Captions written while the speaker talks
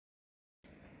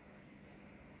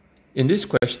In this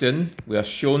question, we are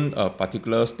shown a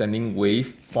particular standing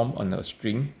wave formed on a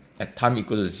string at time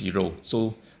equal to 0.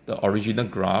 So the original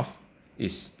graph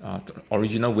is, the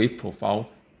original wave profile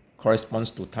corresponds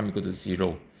to time equal to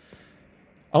 0.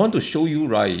 I want to show you,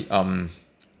 right,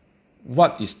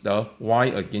 what is the y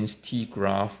against t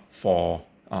graph for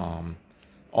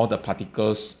all the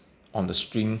particles on the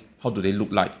string. How do they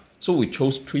look like? So we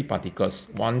chose 3 particles,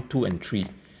 1, 2, and 3.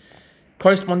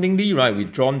 Correspondingly, right, we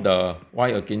drawn the y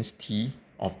against t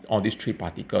of all these 3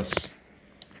 particles.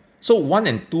 So 1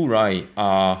 and 2, right,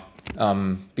 are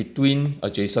between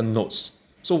adjacent nodes.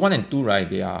 So 1 and 2, right,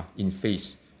 they are in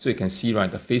phase. So you can see,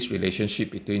 right, the phase relationship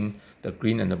between the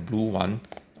green and the blue one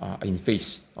are in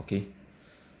phase, okay?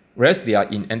 Whereas they are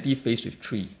in anti-phase with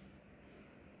 3.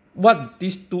 What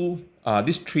these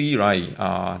 3,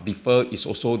 right, differ is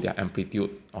also their amplitude,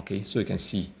 okay? So you can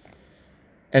see.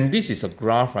 And this is a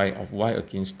graph, right, of y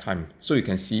against time. So you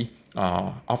can see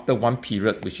after one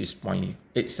period, which is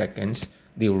 0.8 seconds,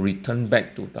 they will return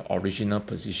back to the original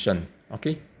position,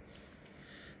 okay?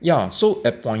 Yeah, so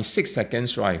at 0.6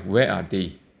 seconds, right, where are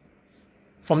they?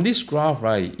 From this graph,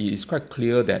 right, it is quite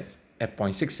clear that at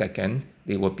 0.6 seconds,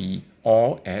 they will be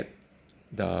all at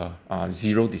the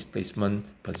zero displacement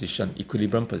position,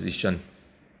 equilibrium position.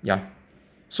 Yeah,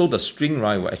 so the string,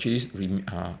 right, will actually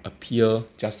appear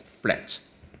just flat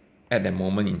at that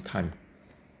moment in time,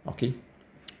 okay?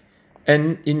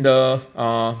 And in the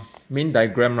main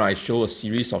diagram, right, I show a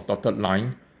series of dotted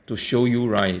line to show you,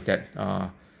 right, that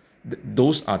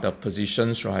those are the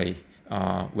positions, right,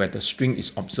 where the string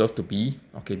is observed to be,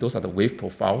 okay? Those are the wave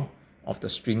profile of the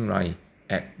string, right,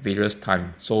 at various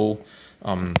times. So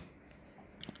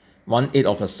 1/8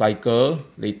 of a cycle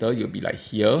later, you'll be like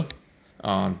here,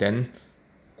 then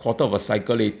 1/4 of a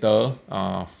cycle later,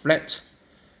 flat.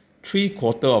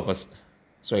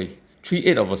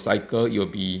 3/8 of a cycle, you'll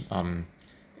be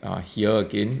here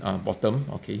again, bottom,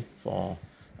 okay, for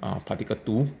particle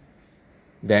 2,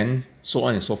 then so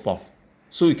on and so forth.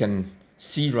 So you can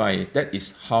see, right, that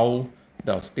is how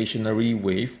the stationary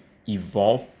wave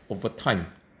evolve over time.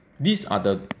 These are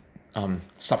the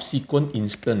subsequent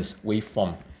instance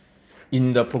waveform.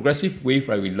 In the progressive wave,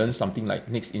 right, we learn something like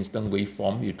next instant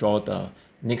waveform. You draw the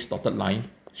next dotted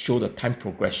line, show the time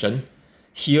progression.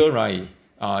 Here, right,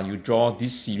 you draw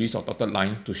this series of dotted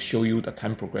line to show you the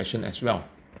time progression as well.